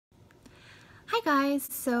Hi guys,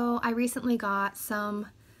 so I recently got some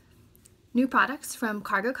new products from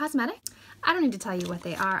Cargo Cosmetics. I don't need to tell you what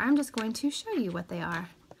they are, I'm just going to show you what they are.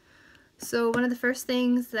 So one of the first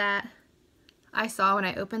things that I saw when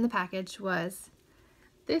I opened the package was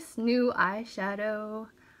this new eyeshadow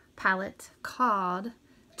palette called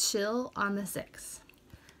Chill on the 6th.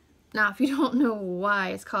 Now if you don't know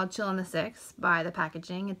why it's called Chill on the 6th by the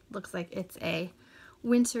packaging, it looks like it's a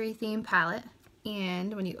wintry themed palette,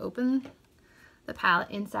 and when you open the palette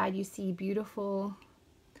inside you see beautiful,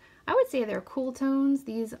 I would say they're cool tones.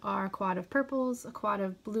 These are a quad of purples, a quad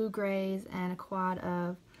of blue grays, and a quad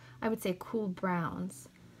of, I would say, cool browns.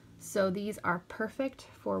 So these are perfect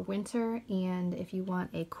for winter and if you want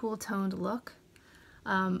a cool toned look.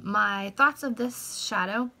 My thoughts of this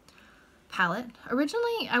shadow palette.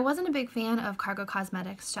 Originally I wasn't a big fan of Cargo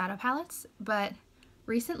Cosmetics shadow palettes, but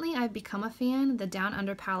recently I've become a fan. The Down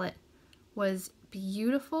Under palette was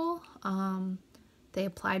beautiful. They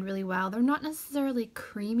applied really well. They're not necessarily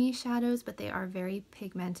creamy shadows, but they are very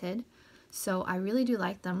pigmented. So I really do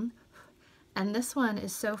like them. And this one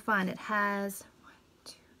is so fun. It has,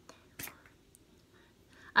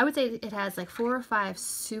 I would say it has like 4 or 5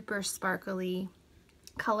 super sparkly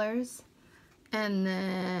colors. And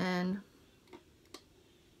then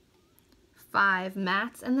 5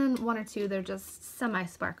 mattes. And then 1 or 2 they're just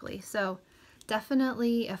semi-sparkly. So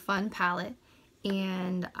definitely a fun palette.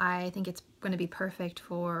 And I think it's going to be perfect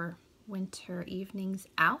for winter evenings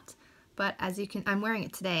out. But as you can, I'm wearing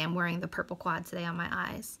it today. I'm wearing the purple quad today on my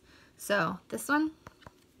eyes. So this one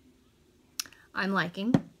I'm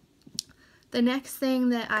liking. The next thing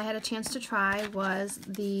that I had a chance to try was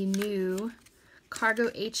the new Cargo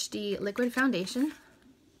HD Liquid Foundation.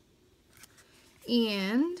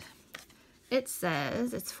 And it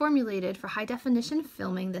says it's formulated for high definition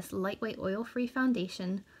filming. This lightweight oil-free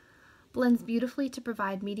foundation blends beautifully to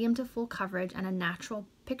provide medium to full coverage and a natural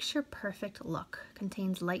picture-perfect look.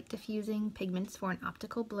 Contains light diffusing pigments for an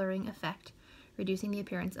optical blurring effect, reducing the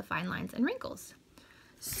appearance of fine lines and wrinkles.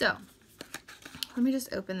 So, let me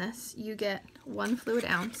just open this. You get 1 fluid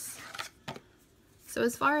ounce. So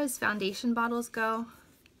as far as foundation bottles go,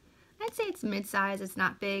 I'd say it's mid-size. It's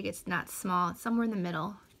not big, it's not small, it's somewhere in the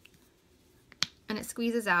middle. And it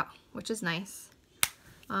squeezes out, which is nice.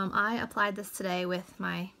 I applied this today with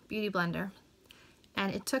my beauty blender,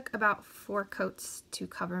 and it took about 4 coats to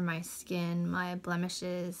cover my skin, my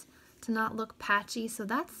blemishes, to not look patchy, so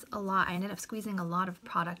that's a lot. I ended up squeezing a lot of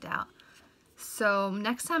product out. So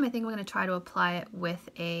next time I think I'm going to try to apply it with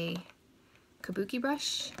a kabuki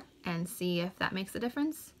brush and see if that makes a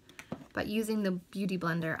difference. But using the beauty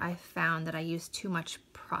blender, I found that I used too much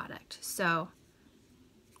product. So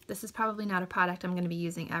this is probably not a product I'm going to be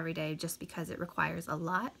using every day just because it requires a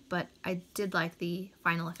lot, but I did like the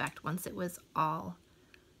final effect once it was all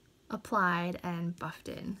applied and buffed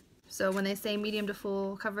in. So when they say medium to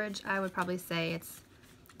full coverage, I would probably say it's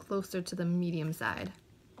closer to the medium side.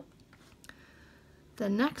 The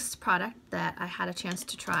next product that I had a chance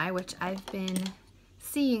to try, which I've been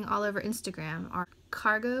seeing all over Instagram, are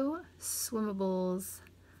Cargo Swimmables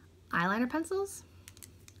eyeliner pencils.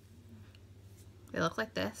 They look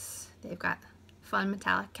like this. They've got fun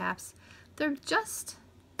metallic caps. They're just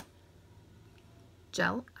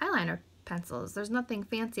gel eyeliner pencils. There's nothing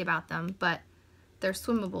fancy about them, but they're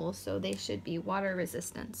swimmable, so they should be water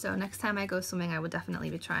resistant. So next time I go swimming, I would definitely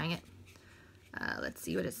be trying it. Let's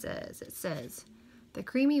see what it says. It says, the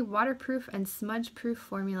creamy, waterproof, and smudge-proof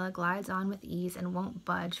formula glides on with ease and won't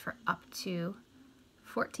budge for up to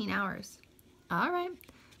 14 hours. All right,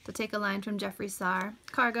 so take a line from Jeffree Star.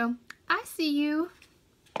 Cargo, I see you.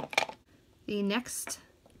 The next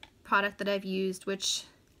product that I've used, which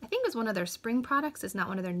I think is one of their spring products, it's not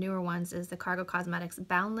one of their newer ones, is the Cargo Cosmetics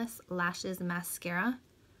Boundless Lashes Mascara.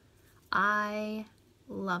 I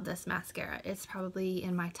love this mascara. It's probably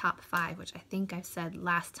in my top 5, which I think I said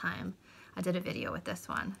last time I did a video with this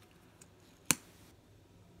one.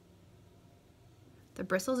 The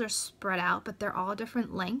bristles are spread out, but they're all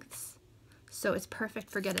different lengths. So it's perfect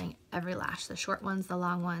for getting every lash, the short ones, the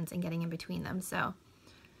long ones, and getting in between them. So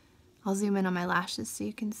I'll zoom in on my lashes so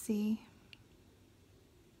you can see.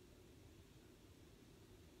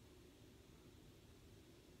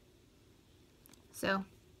 So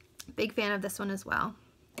big fan of this one as well.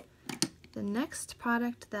 The next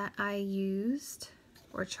product that I used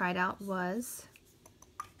or tried out was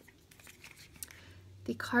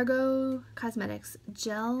the Cargo Cosmetics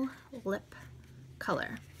Gel Lip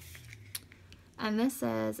Color. And this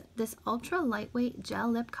says, this ultra lightweight gel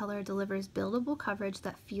lip color delivers buildable coverage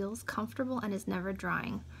that feels comfortable and is never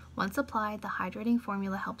drying. Once applied, the hydrating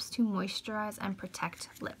formula helps to moisturize and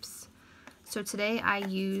protect lips. So today I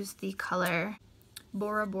use the color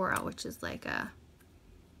Bora Bora, which is like a,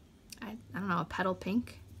 I don't know, a petal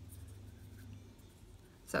pink.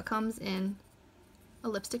 So it comes in a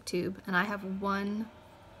lipstick tube, and I have one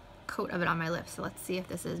coat of it on my lips, so let's see if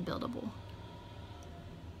this is buildable.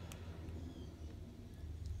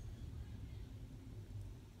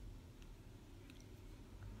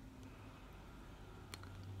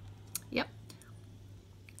 Yep,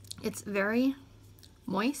 it's very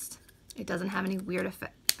moist. It doesn't have any weird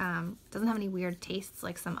effect, doesn't have any weird tastes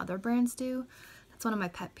like some other brands do. That's one of my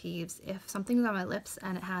pet peeves. If something's on my lips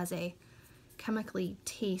and it has a chemically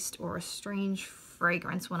taste or a strange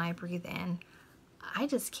fragrance when I breathe in, I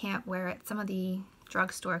just can't wear it. Some of the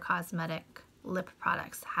drugstore cosmetic lip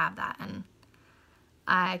products have that, and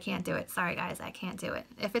I can't do it. Sorry guys, I can't do it.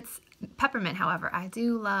 If it's peppermint, however, I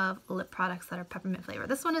do love lip products that are peppermint flavor.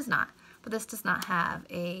 This one is not, but this does not have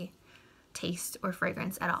a taste or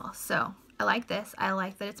fragrance at all. So I like this. I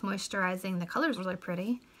like that it's moisturizing. The color's really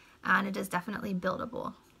pretty, and it is definitely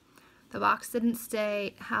buildable. The box didn't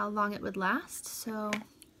say how long it would last, so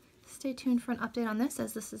stay tuned for an update on this,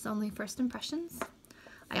 as this is only first impressions.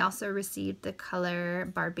 I also received the color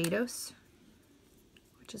Barbados,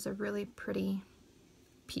 which is a really pretty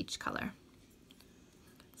peach color.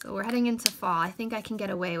 So we're heading into fall. I think I can get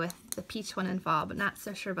away with the peach one in fall, but not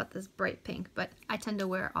so sure about this bright pink. But I tend to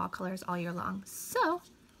wear all colors all year long, so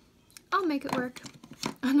I'll make it work.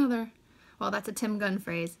 Well, that's a Tim Gunn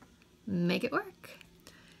phrase, make it work.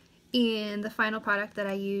 And the final product that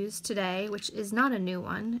I use today, which is not a new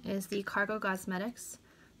one, is the Cargo Cosmetics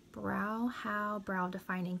Brow How Brow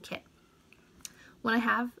Defining Kit. When I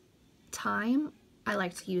have time, I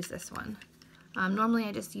like to use this one. Normally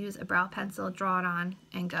I just use a brow pencil, draw it on,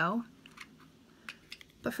 and go.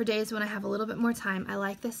 But for days when I have a little bit more time, I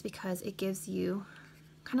like this because it gives you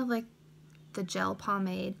kind of like the gel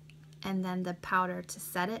pomade and then the powder to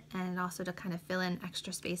set it, and also to kind of fill in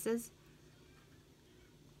extra spaces.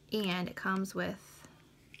 And it comes with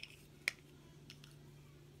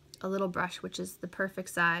a little brush, which is the perfect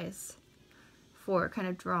size for kind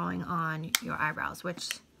of drawing on your eyebrows, which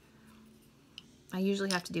I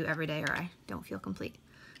usually have to do every day or I don't feel complete.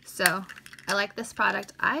 So I like this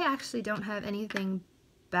product. I actually don't have anything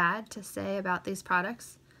bad to say about these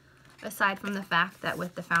products, aside from the fact that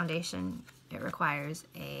with the foundation, it requires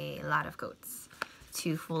a lot of coats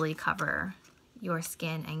to fully cover your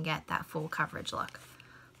skin and get that full coverage look.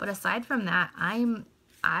 But aside from that, I'm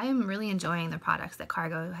really enjoying the products that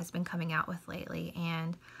Cargo has been coming out with lately,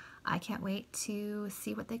 and I can't wait to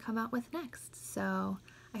see what they come out with next. So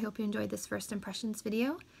I hope you enjoyed this first impressions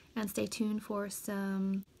video, and stay tuned for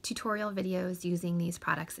some tutorial videos using these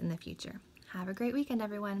products in the future. Have a great weekend,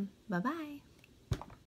 everyone. Bye-bye.